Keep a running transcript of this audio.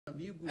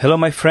Hello,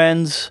 my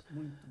friends.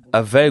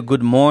 A very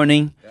good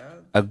morning,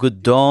 a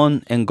good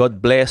dawn, and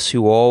God bless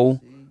you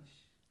all.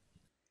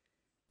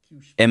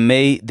 And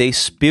may the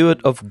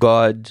Spirit of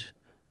God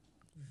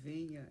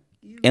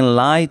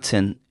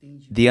enlighten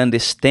the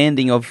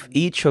understanding of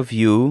each of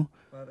you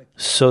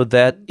so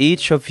that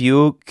each of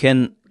you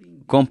can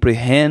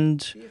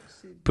comprehend,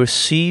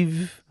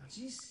 perceive,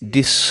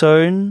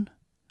 discern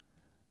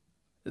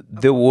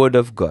the Word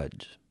of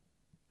God.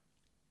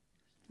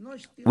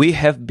 We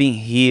have been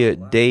here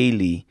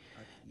daily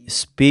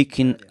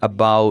speaking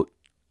about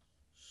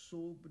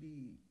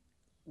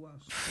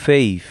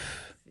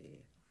faith.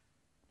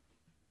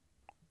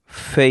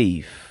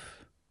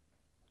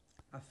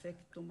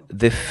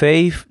 The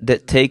faith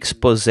that takes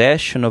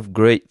possession of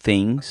great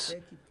things,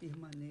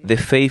 the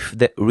faith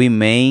that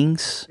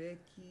remains,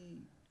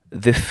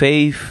 the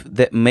faith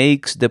that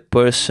makes the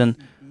person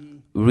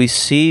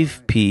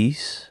receive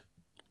peace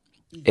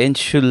and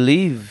to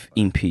live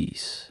in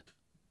peace.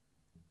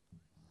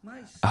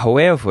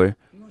 However,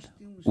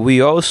 we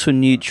also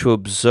need to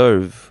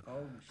observe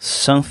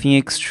something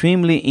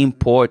extremely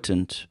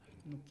important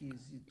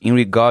in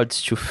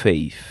regards to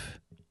faith,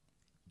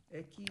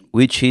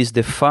 which is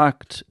the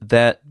fact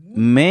that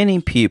many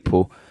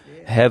people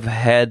have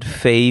had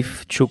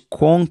faith to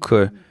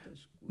conquer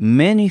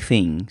many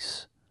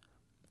things.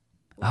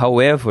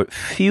 However,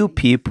 few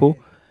people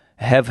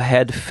have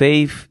had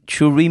faith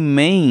to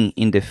remain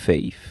in the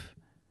faith.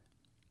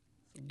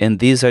 And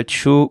these are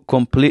two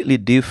completely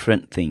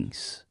different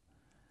things.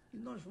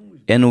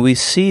 And we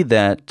see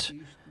that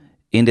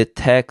in the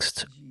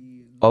text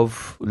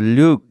of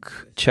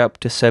Luke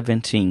chapter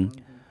 17,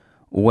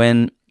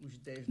 when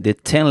the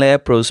 10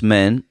 leprous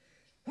men,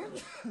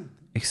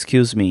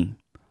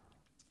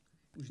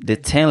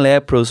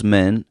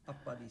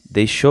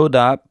 they showed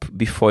up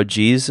before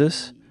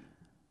Jesus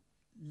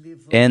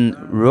and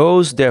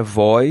rose their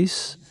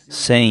voice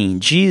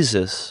saying,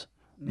 "Jesus,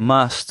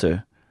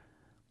 Master,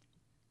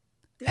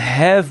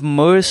 have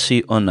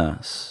mercy on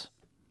us."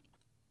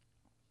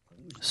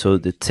 So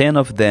the 10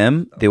 of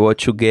them, they were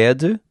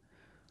together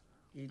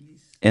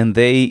and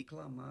they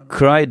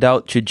cried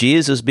out to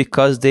Jesus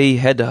because they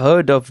had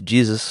heard of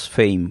Jesus'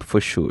 fame for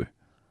sure.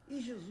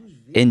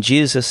 And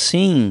Jesus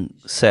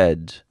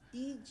said,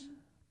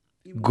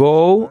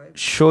 "Go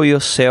show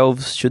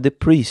yourselves to the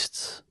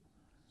priests."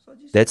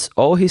 That's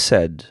all he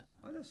said.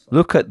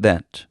 Look at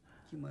that.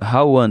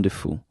 How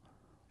wonderful.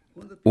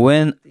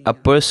 When a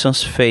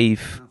person's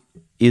faith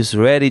is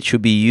ready to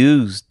be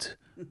used,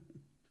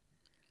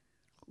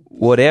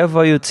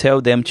 whatever you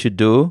tell them to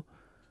do,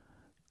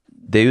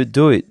 they will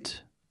do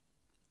it.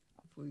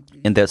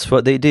 And that's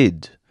what they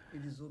did.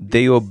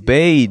 They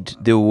obeyed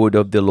the word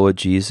of the Lord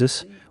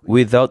Jesus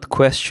without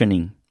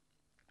questioning,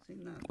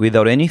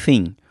 without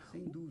anything,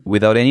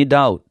 without any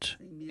doubt,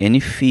 any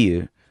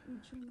fear.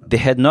 They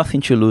had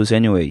nothing to lose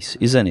anyways,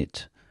 isn't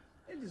it?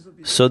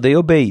 So they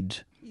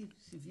obeyed.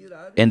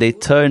 And they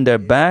turned their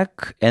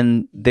back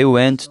and they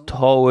went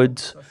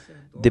towards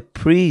the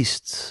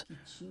priests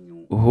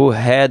who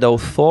had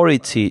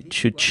authority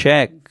to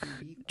check,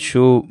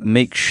 to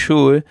make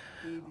sure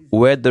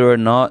whether or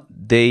not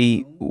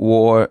they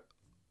were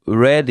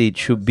ready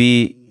to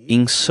be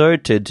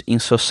inserted in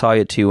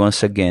society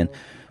once again.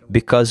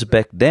 Because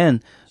back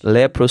then,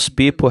 leprous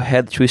people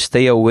had to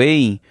stay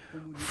away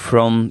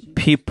from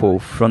people,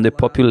 from the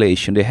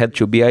population. They had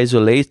to be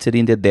isolated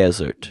in the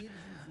desert.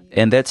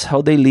 And that's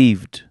how they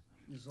lived,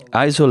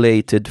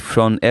 isolated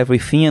from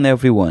everything and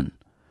everyone.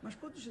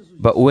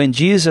 But when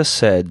Jesus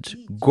said,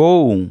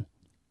 "Go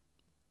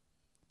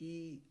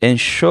and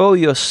show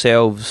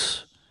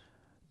yourselves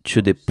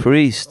to the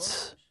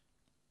priests,"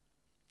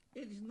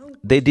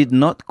 they did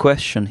not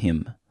question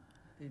him.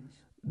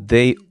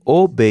 They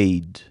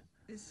obeyed.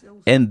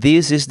 And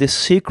this is the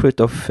secret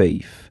of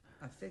faith.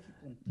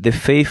 The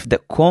faith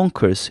that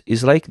conquers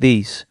is like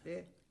this.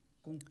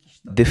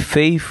 The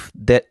faith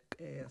that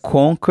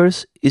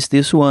conquers is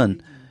this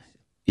one.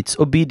 It's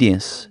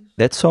obedience.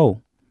 That's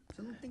all.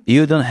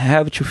 You don't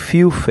have to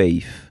feel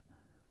faith.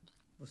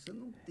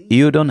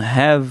 You don't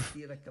have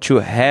to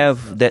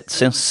have that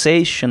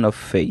sensation of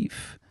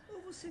faith.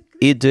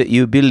 Either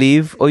you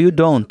believe or you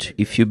don't.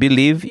 If you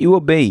believe, you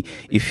obey.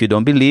 If you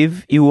don't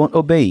believe, you won't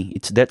obey.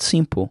 It's that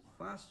simple.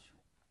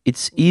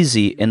 It's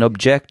easy and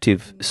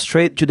objective,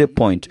 straight to the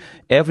point.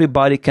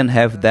 Everybody can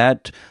have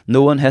that.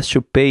 No one has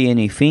to pay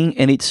anything,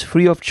 and it's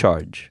free of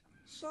charge.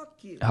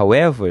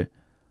 However,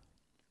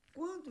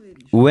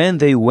 when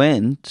they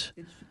went,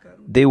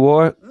 they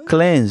were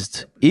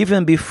cleansed.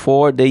 Even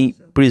before they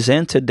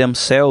presented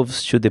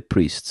themselves to the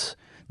priests,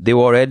 they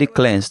were already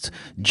cleansed.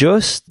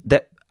 Just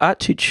that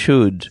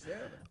attitude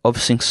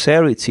of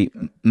sincerity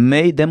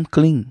made them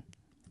clean.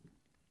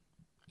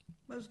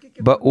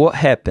 But what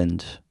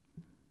happened?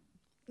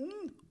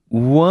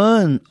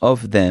 One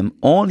of them,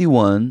 only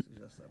one,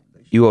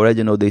 you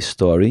already know the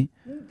story,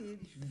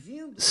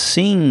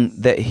 seeing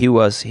that he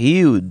was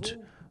healed,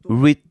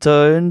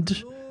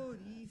 returned,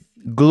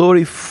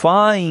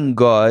 glorifying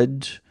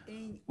God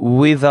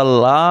with a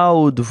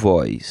loud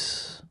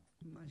voice.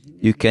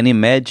 You can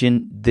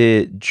imagine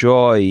the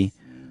joy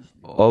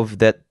of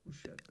that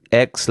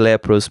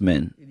ex-leprous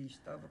man.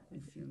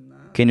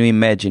 Can you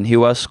imagine? He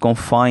was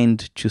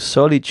confined to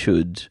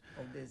solitude,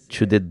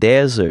 to the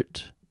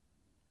desert.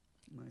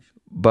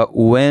 But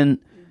when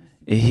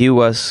he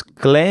was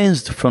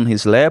cleansed from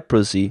his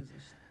leprosy,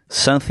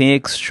 something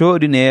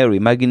extraordinary,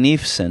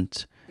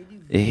 magnificent,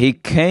 he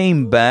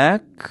came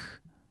back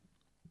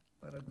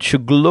to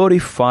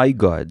glorify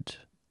God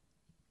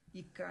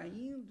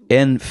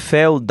and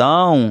fell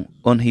down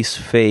on his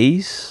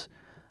face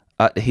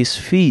at his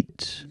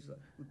feet.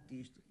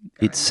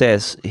 It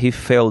says he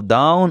fell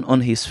down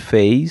on his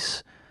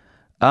face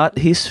at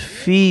his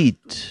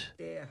feet.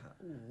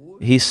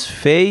 His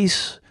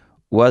face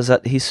was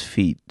at his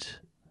feet,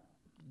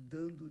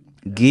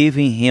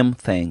 giving him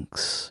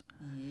thanks.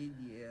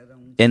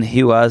 And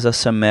he was a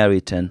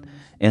Samaritan,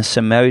 and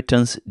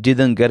Samaritans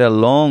didn't get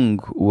along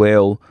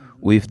well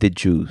with the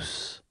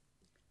Jews.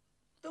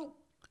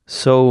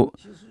 So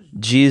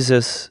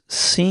Jesus,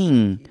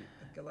 seeing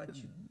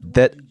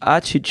that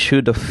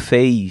attitude of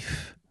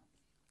faith,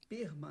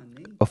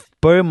 of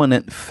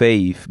permanent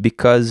faith,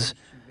 because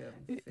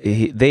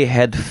they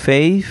had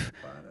faith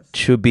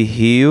to be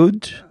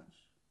healed.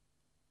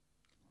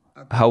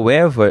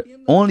 However,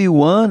 only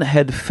one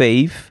had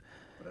faith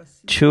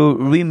to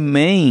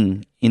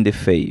remain in the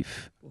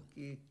faith,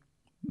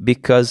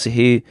 because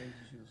he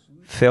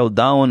fell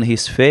down on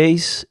his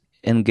face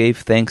and gave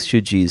thanks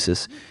to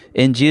Jesus.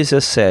 And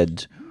Jesus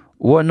said,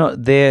 "Were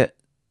not there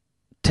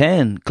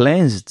 10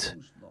 cleansed?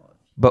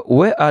 But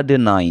where are the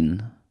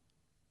 9?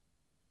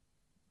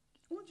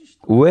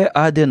 Where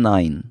are the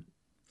 9?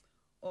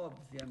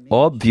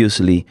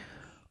 Obviously,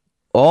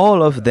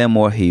 all of them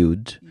were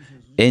healed,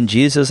 and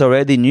Jesus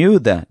already knew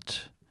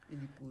that.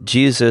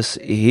 Jesus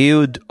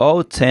healed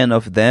all 10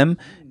 of them,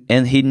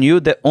 and he knew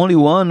that only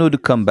one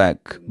would come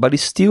back. But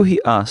still he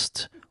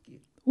asked,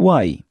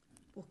 why?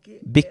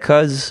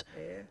 Because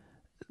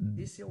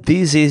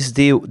this is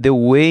the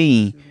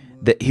way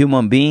that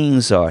human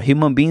beings are.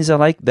 Human beings are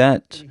like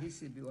that.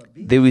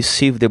 They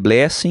receive the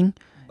blessing,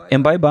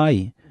 and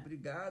bye-bye.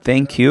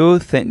 Thank you,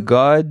 thank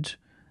God,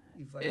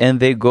 and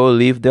they go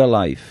live their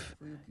life.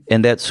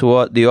 And that's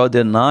what the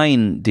other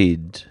 9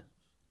 did.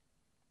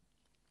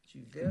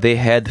 They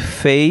had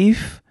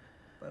faith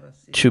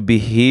to be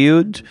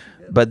healed,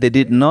 but they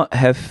did not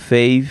have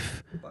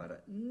faith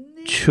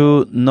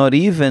to not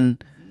even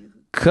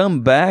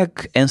come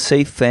back and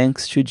say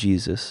thanks to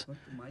Jesus.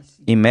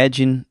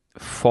 Imagine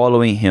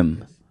following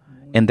him.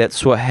 And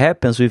that's what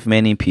happens with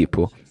many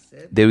people.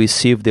 They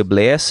receive the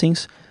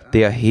blessings,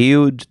 they are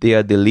healed, they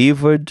are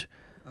delivered,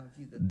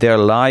 their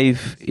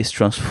life is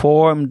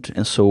transformed,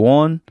 and so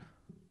on.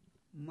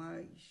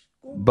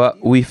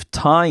 But with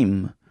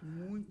time,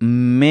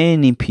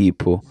 many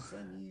people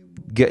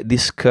get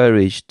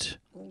discouraged.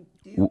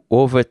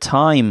 Over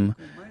time,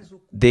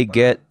 they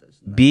get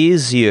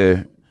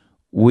busier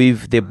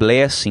with the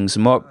blessings,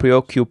 more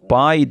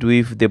preoccupied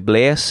with the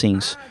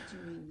blessings,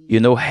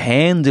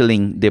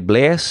 handling the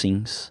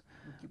blessings,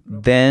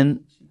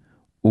 than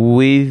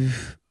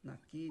with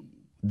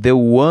the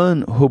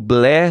one who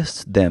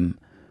blessed them,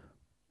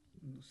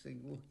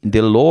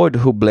 the Lord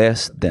who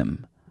blessed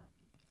them.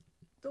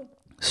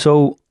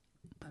 So,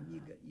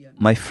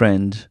 my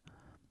friend,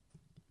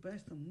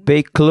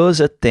 pay close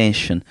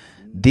attention.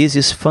 This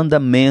is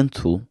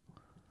fundamental.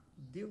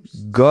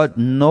 God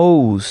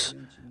knows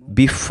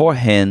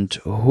beforehand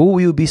who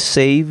will be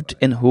saved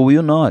and who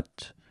will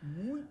not.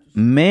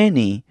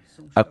 Many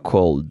are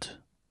called,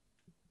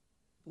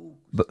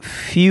 but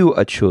few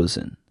are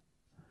chosen.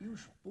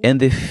 And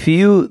the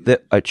few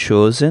that are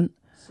chosen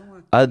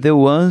are the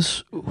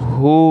ones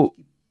who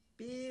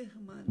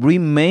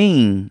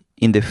remain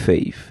in the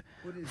faith.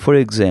 For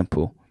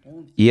example,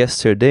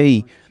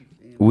 yesterday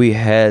we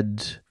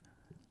had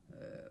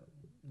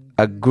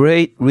a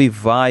great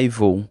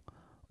revival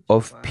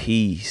of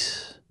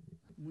peace.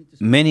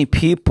 Many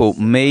people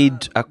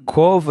made a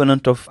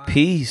covenant of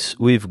peace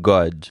with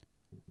God.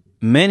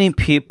 Many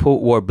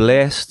people were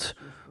blessed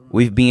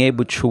with being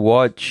able to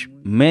watch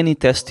many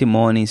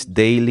testimonies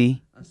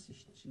daily.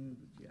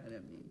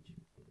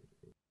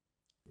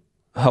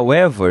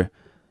 However,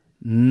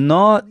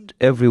 not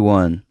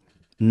everyone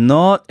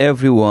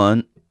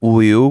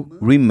will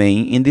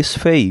remain in this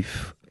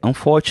faith,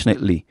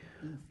 unfortunately.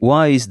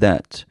 Why is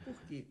that?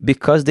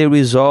 Because they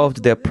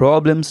resolved their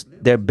problems,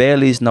 their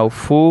belly is now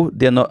full,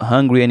 they're not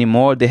hungry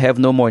anymore, they have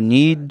no more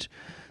need,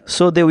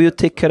 so they will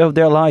take care of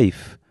their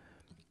life.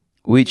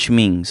 Which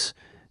means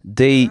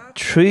they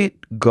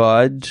treat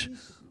God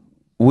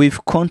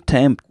with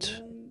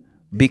contempt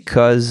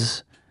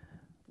because,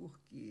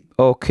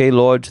 okay,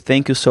 Lord,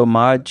 thank you so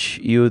much,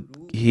 you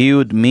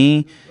healed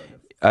me,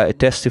 I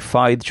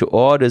testified to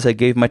others, I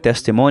gave my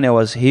testimony, I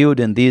was healed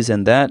and this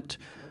and that.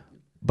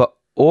 But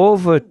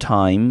over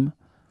time,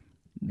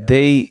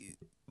 they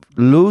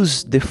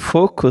lose the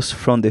focus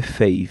from the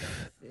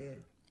faith,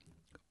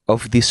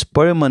 of this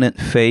permanent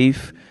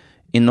faith,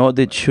 in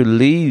order to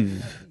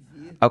live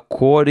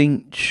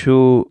according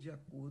to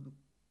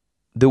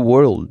the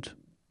world.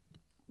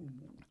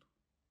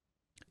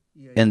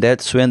 And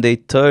that's when they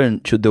turn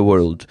to the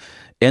world.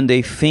 And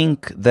they think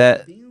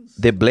that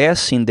the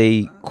blessing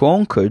they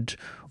conquered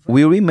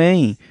will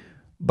remain.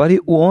 But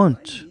it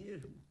won't.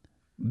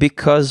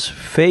 Because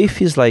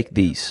faith is like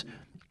this.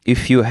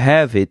 If you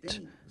have it,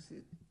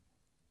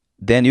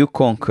 then you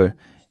conquer.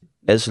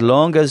 As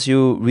long as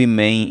you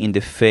remain in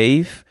the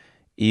faith,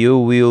 you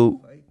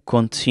will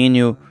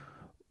continue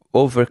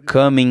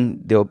overcoming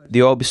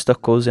the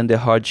obstacles and the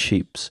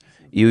hardships.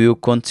 You will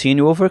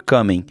continue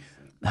overcoming.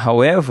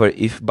 However,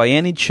 if by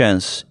any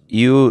chance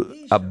you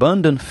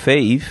abandon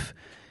faith,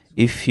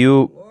 if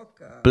you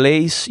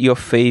place your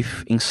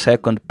faith in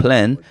second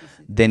plan,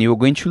 then you're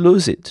going to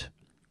lose it.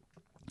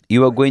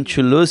 You are going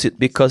to lose it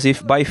because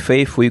if by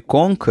faith we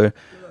conquer,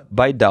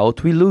 by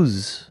doubt we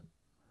lose.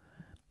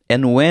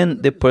 And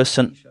when the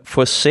person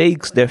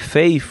forsakes their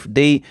faith,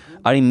 they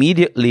are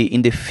immediately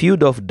in the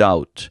field of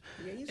doubt.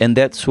 And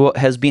that's what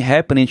has been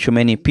happening to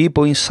many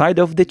people inside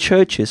of the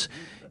churches,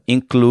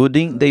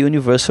 including the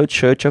Universal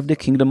Church of the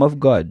Kingdom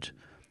of God.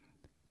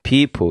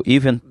 People,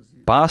 even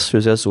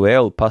pastors as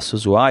well,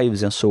 pastors'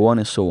 wives, and so on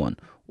and so on.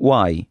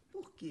 Why?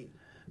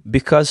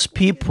 Because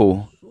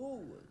people,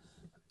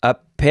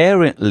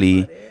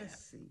 apparently,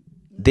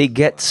 they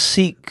get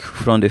sick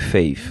from the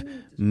faith.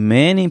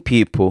 Many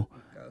people,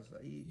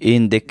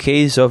 in the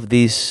case of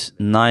these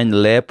 9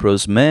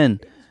 leprous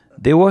men,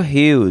 they were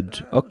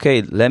healed.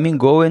 Okay, let me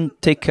go and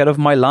take care of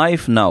my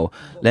life now.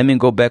 Let me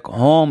go back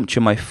home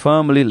to my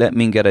family. Let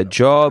me get a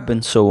job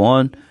and so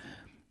on.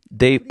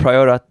 They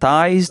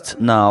prioritized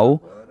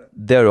now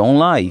their own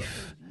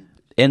life.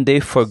 And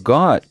they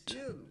forgot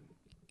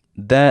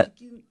that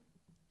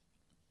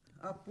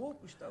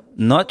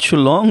not too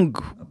long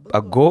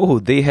ago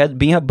they had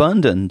been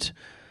abandoned.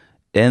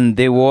 And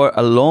they were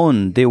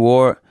alone. They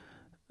were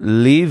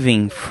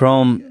living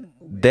from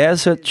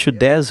desert to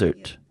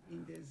desert,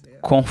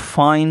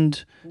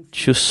 confined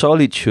to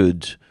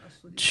solitude,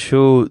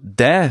 to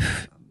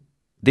death.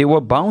 They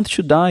were bound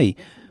to die.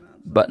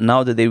 But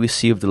now that they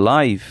received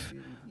life,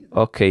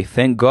 okay,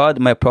 thank God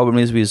my problem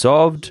is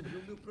resolved.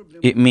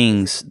 It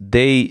means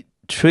they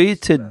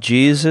treated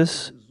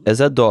Jesus as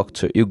a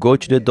doctor. You go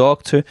to the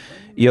doctor,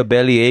 your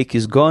bellyache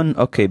is gone,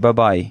 okay,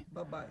 bye-bye.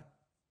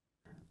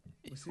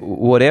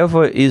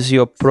 Whatever is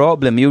your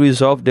problem, you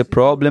resolve the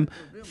problem.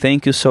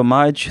 Thank you so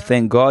much,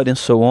 thank God, and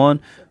so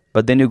on.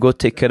 But then you go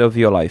take care of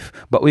your life.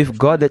 But with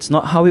God, that's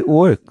not how it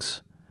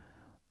works.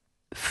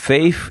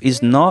 Faith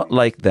is not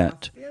like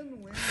that.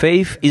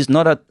 Faith is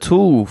not a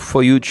tool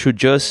for you to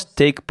just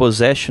take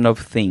possession of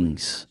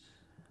things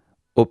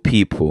or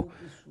people.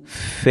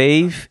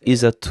 Faith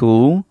is a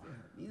tool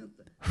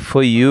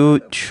for you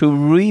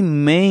to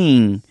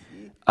remain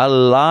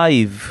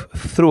alive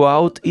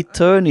throughout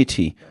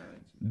eternity,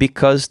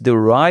 because the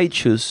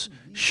righteous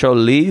shall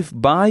live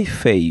by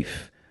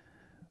faith.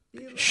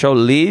 Shall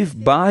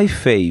live by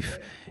faith.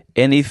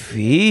 And if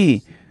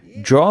he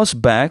draws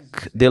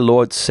back, the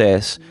Lord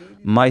says,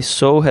 my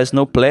soul has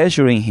no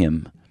pleasure in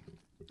him.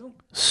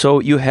 So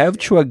you have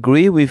to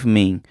agree with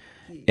me.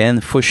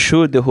 And for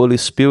sure the Holy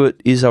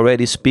Spirit is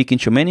already speaking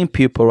to many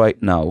people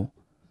right now.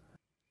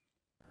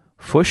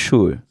 For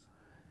sure.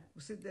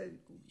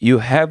 You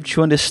have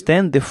to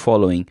understand the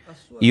following.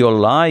 Your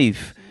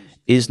life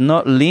is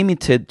not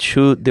limited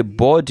to the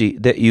body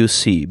that you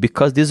see,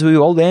 because this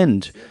will all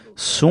end.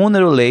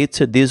 Sooner or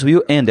later, this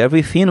will end.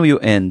 Everything will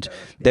end.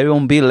 There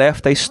won't be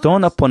left a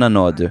stone upon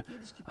another.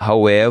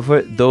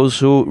 However, those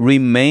who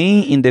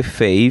remain in the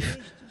faith,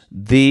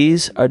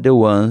 these are the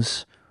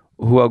ones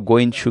who are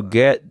going to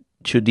get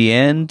to the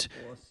end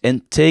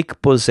and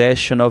take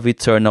possession of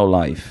eternal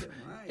life.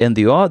 And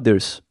the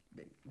others,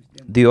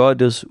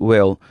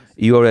 well,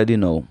 you already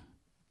know.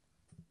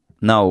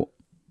 Now,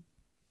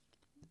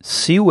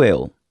 see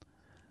well.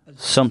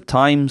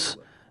 Sometimes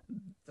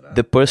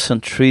the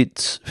person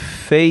treats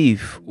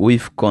faith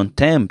with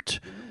contempt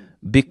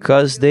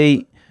because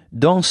they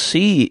don't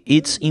see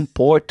its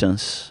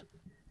importance,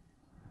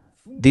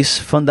 this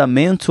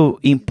fundamental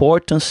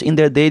importance in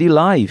their daily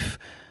life.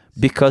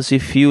 Because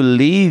if you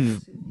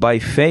live by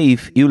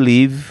faith, you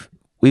live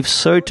with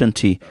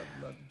certainty.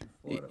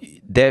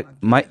 There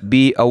might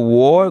be a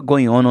war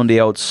going on the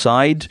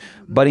outside,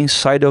 but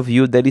inside of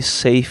you there is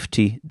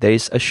safety, there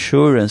is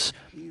assurance.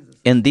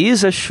 And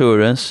this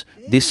assurance,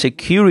 this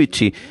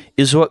security,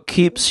 is what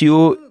keeps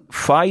you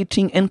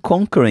fighting and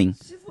conquering.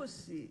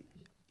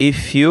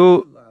 If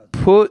you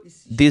put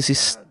this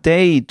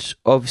state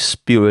of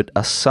spirit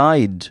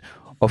aside,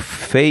 of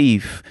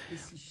faith,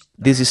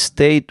 this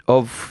state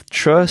of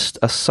trust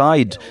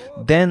aside,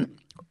 then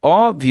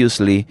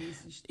obviously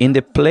in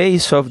the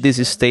place of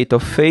this state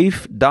of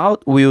faith,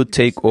 doubt will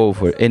take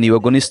over and you are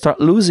going to start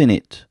losing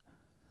it.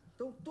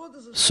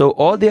 So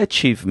all the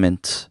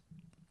achievements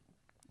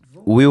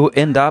will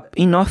end up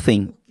in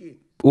nothing.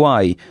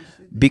 Why?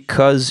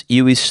 Because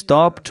you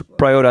stopped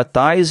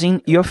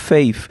prioritizing your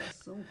faith.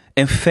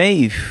 And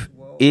faith,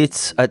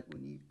 it's a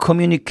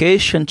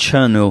communication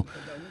channel,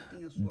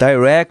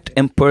 direct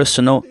and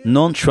personal,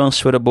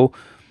 non-transferable,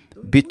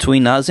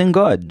 between us and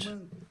God.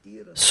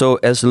 So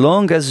as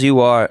long as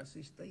you are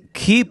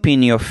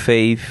keeping your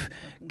faith,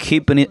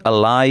 keeping it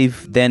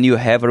alive, then you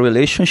have a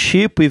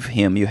relationship with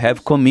Him, you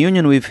have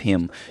communion with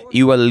Him,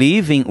 you are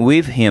living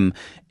with Him,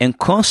 and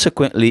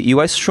consequently you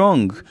are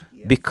strong,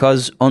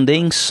 because on the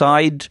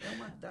inside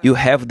you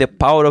have the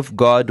power of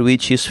God,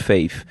 which is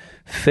faith.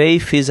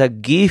 Faith is a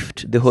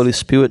gift the Holy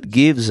Spirit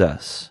gives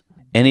us.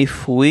 And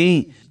if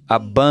we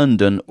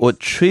abandon or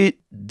treat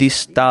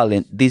this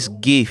talent, this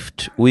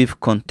gift with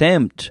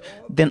contempt,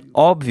 then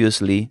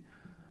obviously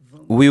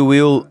we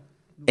will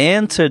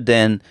enter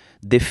then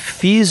the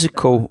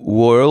physical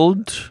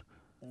world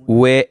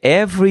where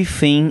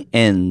everything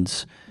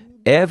ends,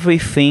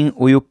 everything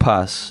will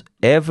pass,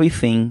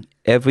 everything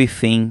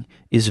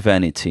is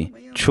vanity.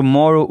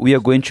 Tomorrow we are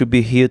going to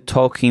be here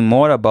talking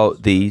more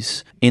about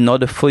this in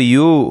order for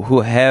you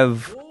who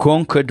have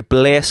conquered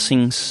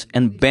blessings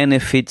and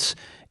benefits,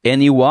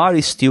 and you are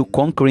still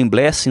conquering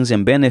blessings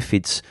and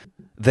benefits,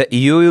 that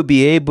you will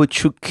be able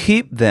to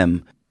keep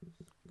them,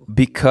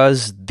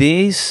 because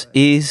this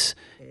is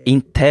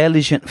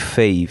intelligent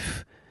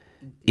faith.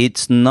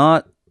 It's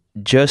not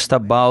just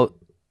about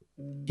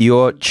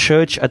your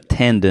church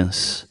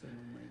attendance.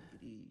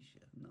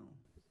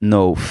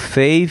 No,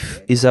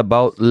 faith is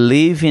about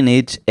living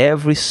it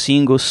every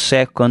single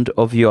second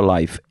of your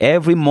life,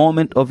 every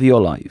moment of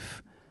your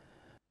life.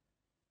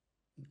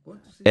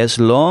 As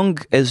long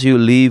as you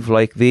live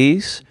like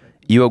this,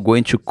 you are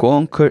going to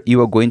conquer,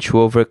 you are going to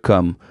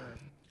overcome.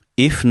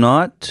 If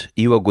not,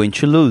 you are going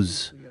to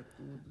lose.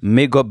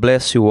 May God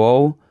bless you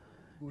all.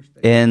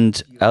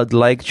 And I'd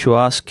like to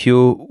ask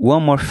you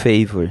one more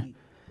favor.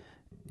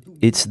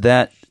 It's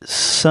that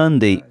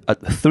Sunday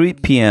at 3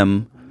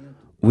 p.m.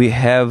 we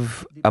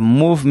have a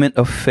movement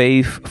of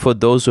faith for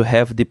those who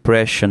have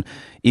depression.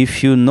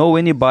 If you know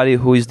anybody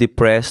who is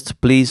depressed,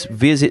 please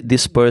visit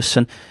this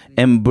person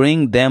and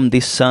bring them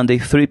this Sunday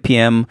 3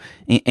 p.m.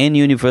 in any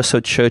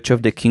Universal Church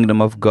of the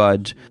Kingdom of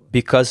God,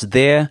 because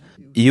there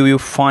you will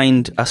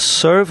find a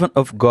servant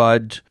of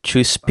God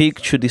to speak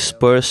to this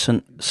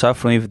person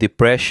suffering with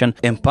depression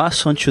and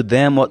pass on to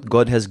them what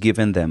God has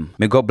given them.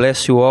 May God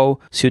bless you all.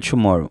 See you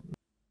tomorrow.